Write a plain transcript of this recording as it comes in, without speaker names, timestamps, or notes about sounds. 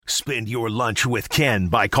Spend your lunch with Ken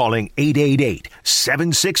by calling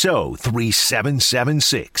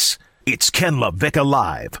 888-760-3776. It's Ken LaVicka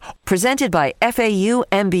Live. Presented by FAU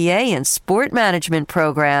MBA and Sport Management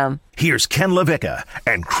Program. Here's Ken LaVicka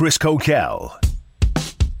and Chris Kokell.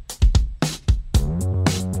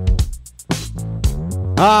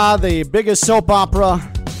 The biggest soap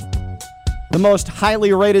opera, the most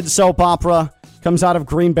highly rated soap opera, comes out of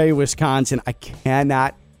Green Bay, Wisconsin. I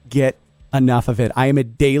cannot get enough of it. I am a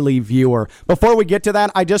daily viewer. Before we get to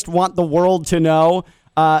that, I just want the world to know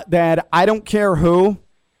that I don't care who,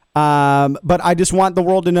 but I just want the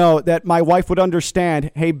world to know that my wife would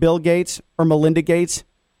understand, hey, Bill Gates or Melinda Gates,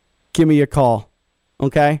 give me a call,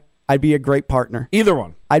 okay? I'd be a great partner. Either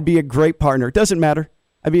one. I'd be a great partner. It doesn't matter.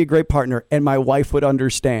 I'd be a great partner, and my wife would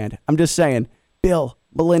understand. I'm just saying, Bill,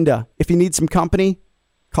 Melinda, if you need some company,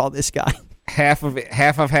 call this guy. Half of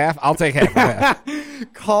half? I'll take half of half.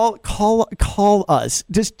 Call us.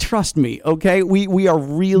 Just trust me, okay? We are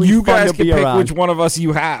really you fun guys to can be pick around. which one of us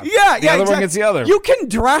you have. Yeah, the other exactly. one gets the other. You can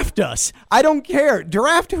draft us. I don't care.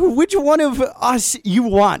 Draft which one of us you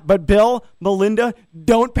want. But Bill, Melinda,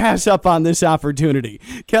 don't pass up on this opportunity.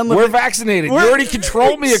 We're vaccinated. You already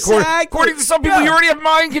control me according to some people. Yeah. You already have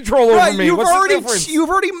mind control over me. What's the difference? You've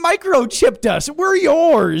already microchipped us. We're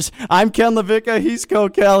yours. I'm Ken LaVicka. He's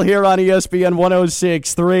Kokell here on ESPN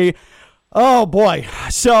 106.3. Oh, boy.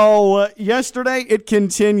 So yesterday it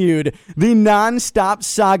continued the nonstop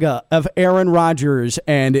saga of Aaron Rodgers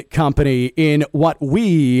and company in what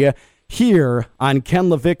we here on Ken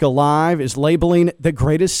LaVicka Live is labeling the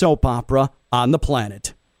greatest soap opera on the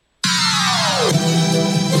planet.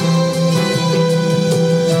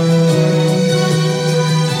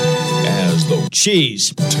 As the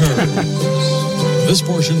cheese turns. This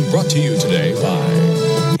portion brought to you today by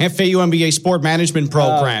FAU MBA Sport Management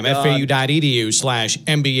Program,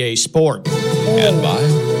 FAU.edu/MBA Sport. And by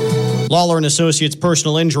Lawler & Associates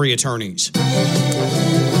Personal Injury Attorneys. Boy,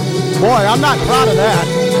 I'm not proud of that.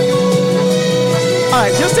 All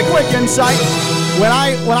right, just a quick insight. When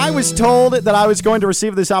I was told that I was going to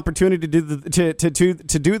receive this opportunity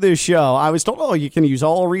to do this show, I was told, you can use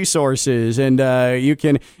all resources and you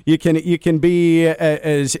can be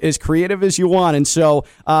as creative as you want. And so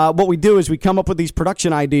what we do is we come up with these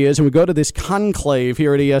production ideas and we go to this conclave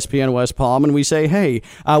here at ESPN West Palm and we say, hey,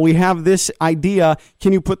 we have this idea.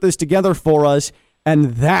 Can you put this together for us?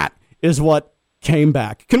 And that is what came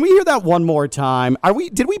back. Can we hear that one more time?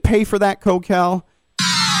 Did we pay for that, Kokell?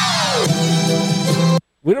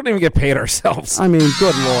 We don't even get paid ourselves. I mean,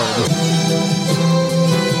 good Lord.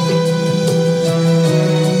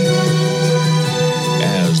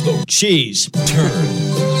 As the cheese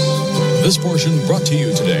turns. This portion brought to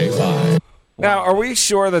you today by... Now, are we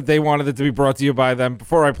sure that they wanted it to be brought to you by them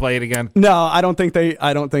before I play it again? No, I don't think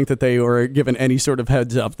that they were given any sort of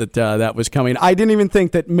heads up that that was coming. I didn't even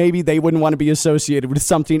think that maybe they wouldn't want to be associated with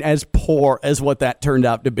something as poor as what that turned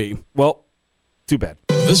out to be. Well, too bad.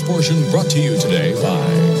 This portion brought to you today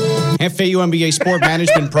by FAU MBA Sport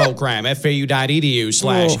Management Program,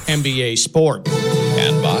 FAU.edu/MBA Sport.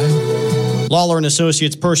 And by Lawler &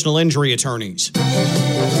 Associates Personal Injury Attorneys.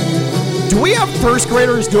 Do we have first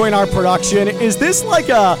graders doing our production? Is this like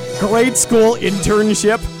a grade school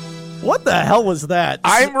internship? What the hell was that?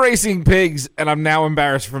 I'm racing pigs, and I'm now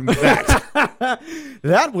embarrassed from that.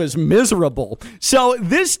 That was miserable. So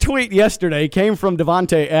this tweet yesterday came from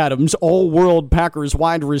Davante Adams, all-world Packers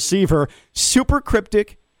wide receiver, super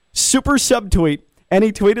cryptic, super subtweet, and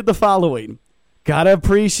he tweeted the following. Gotta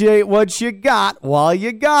appreciate what you got while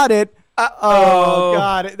you got it. Oh,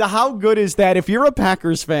 God. How good is that? If you're a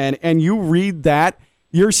Packers fan and you read that,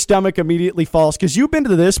 your stomach immediately falls because you've been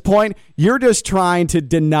to this point. You're just trying to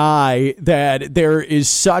deny that there is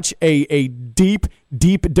such a deep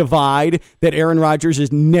divide that Aaron Rodgers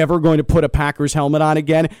is never going to put a Packers helmet on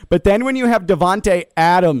again. But then when you have Davante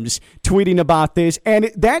Adams tweeting about this,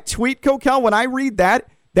 and that tweet, Kokell, when I read that,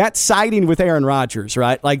 that's siding with Aaron Rodgers,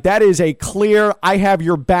 right? Like that is a clear, I have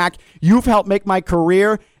your back. You've helped make my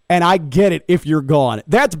career. And I get it if you're gone.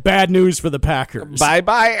 That's bad news for the Packers.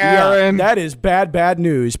 Bye-bye, Aaron. Yeah, that is bad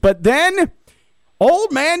news. But then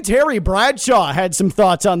old man Terry Bradshaw had some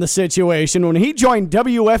thoughts on the situation when he joined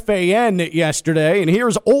WFAN yesterday. And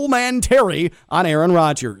here's old man Terry on Aaron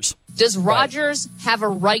Rodgers. Does Rodgers have a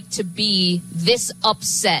right to be this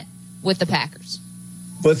upset with the Packers?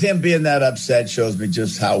 With him being that upset shows me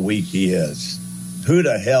just how weak he is. Who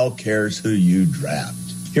the hell cares who you draft?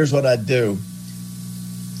 Here's what I'd do.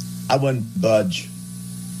 I wouldn't budge.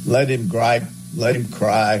 Let him gripe. Let him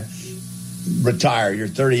cry. Retire. You're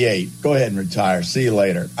 38. Go ahead and retire. See you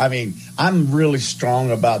later. I mean, I'm really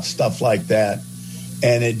strong about stuff like that.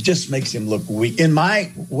 And it just makes him look weak. In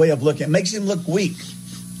my way of looking, it makes him look weak.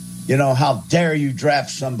 You know, how dare you draft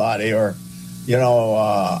somebody? Or, you know,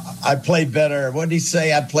 I played better. What did he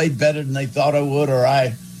say? I played better than they thought I would. Or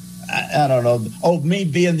I don't know. Oh, me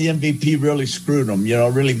being the MVP really screwed them, you know,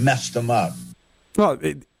 really messed them up. Well,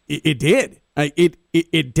 it did.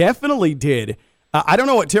 It definitely did. I don't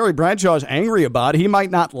know what Terry Bradshaw is angry about. He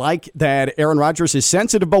might not like that Aaron Rodgers is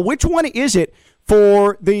sensitive, but which one is it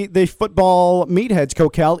for the football meatheads,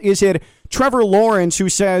 Kokell? Is it Trevor Lawrence who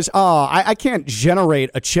says, I can't generate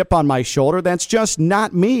a chip on my shoulder. That's just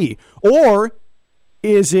not me. Or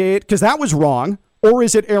is it, because that was wrong, or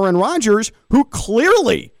is it Aaron Rodgers who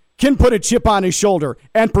clearly can put a chip on his shoulder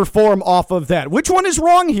and perform off of that? Which one is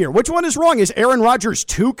wrong here? Which one is wrong? Is Aaron Rodgers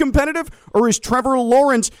too competitive, or is Trevor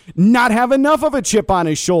Lawrence not have enough of a chip on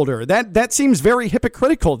his shoulder? That seems very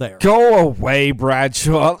hypocritical there. Go away,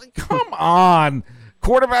 Bradshaw. Come on.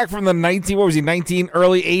 Quarterback from the 19,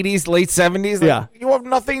 early 80s, late 70s? Yeah. You have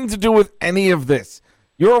nothing to do with any of this.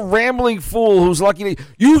 You're a rambling fool who's lucky to...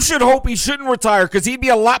 You should hope he shouldn't retire because he'd be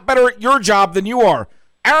a lot better at your job than you are.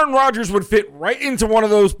 Aaron Rodgers would fit right into one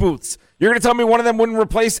of those booths. You're going to tell me one of them wouldn't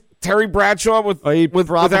replace Terry Bradshaw with Aaron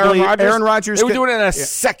Rodgers? Aaron Rodgers they would do it in a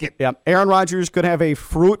second. Yeah, Aaron Rodgers could have a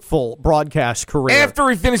fruitful broadcast career. After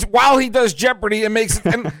he finishes, while he does Jeopardy and makes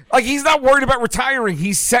and like he's not worried about retiring.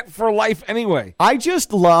 He's set for life anyway. I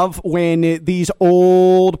just love when these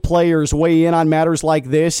old players weigh in on matters like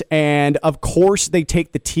this, and of course they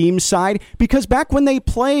take the team side, because back when they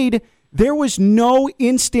played, there was no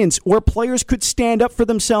instance where players could stand up for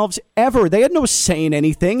themselves ever. They had no say in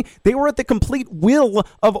anything. They were at the complete will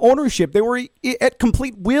of ownership. They were at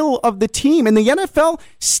complete will of the team. And the NFL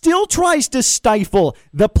still tries to stifle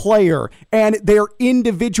the player and their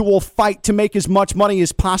individual fight to make as much money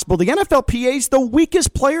as possible. The NFLPA is the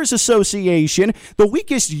weakest players association, the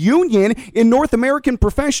weakest union in North American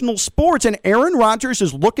professional sports. And Aaron Rodgers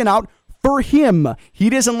is looking out for him.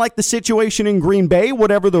 He doesn't like the situation in Green Bay,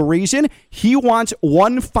 whatever the reason. He wants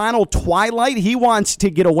one final twilight. He wants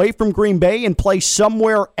to get away from Green Bay and play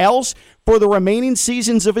somewhere else for the remaining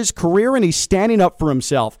seasons of his career, and he's standing up for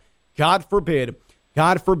himself. God forbid.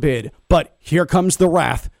 God forbid. But here comes the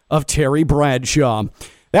wrath of Terry Bradshaw.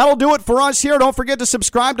 That'll do it for us here. Don't forget to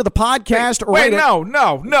subscribe to the podcast. Wait, no.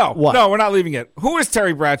 What? No, we're not leaving it. Who is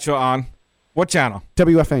Terry Bradshaw on? What channel?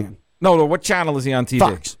 WFAN. No, what channel is he on TV?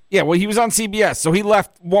 Fox. Yeah, well, he was on CBS, so he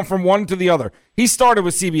left from one to the other. He started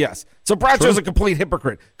with CBS. So Bradshaw's a complete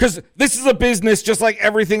hypocrite because this is a business just like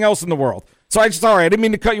everything else in the world. So I didn't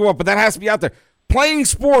mean to cut you off, but that has to be out there. Playing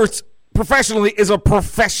sports professionally is a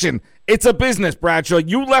profession. It's a business, Bradshaw.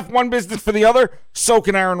 You left one business for the other, so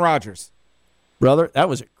can Aaron Rodgers. Brother, that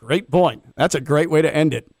was a great point. That's a great way to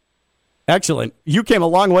end it. Excellent. You came a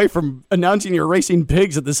long way from announcing you're racing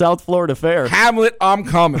pigs at the South Florida Fair. Hamlet, I'm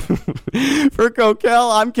coming. For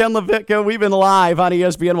Kokell, I'm Ken Levitka. We've been live on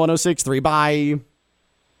ESPN 106.3. Bye.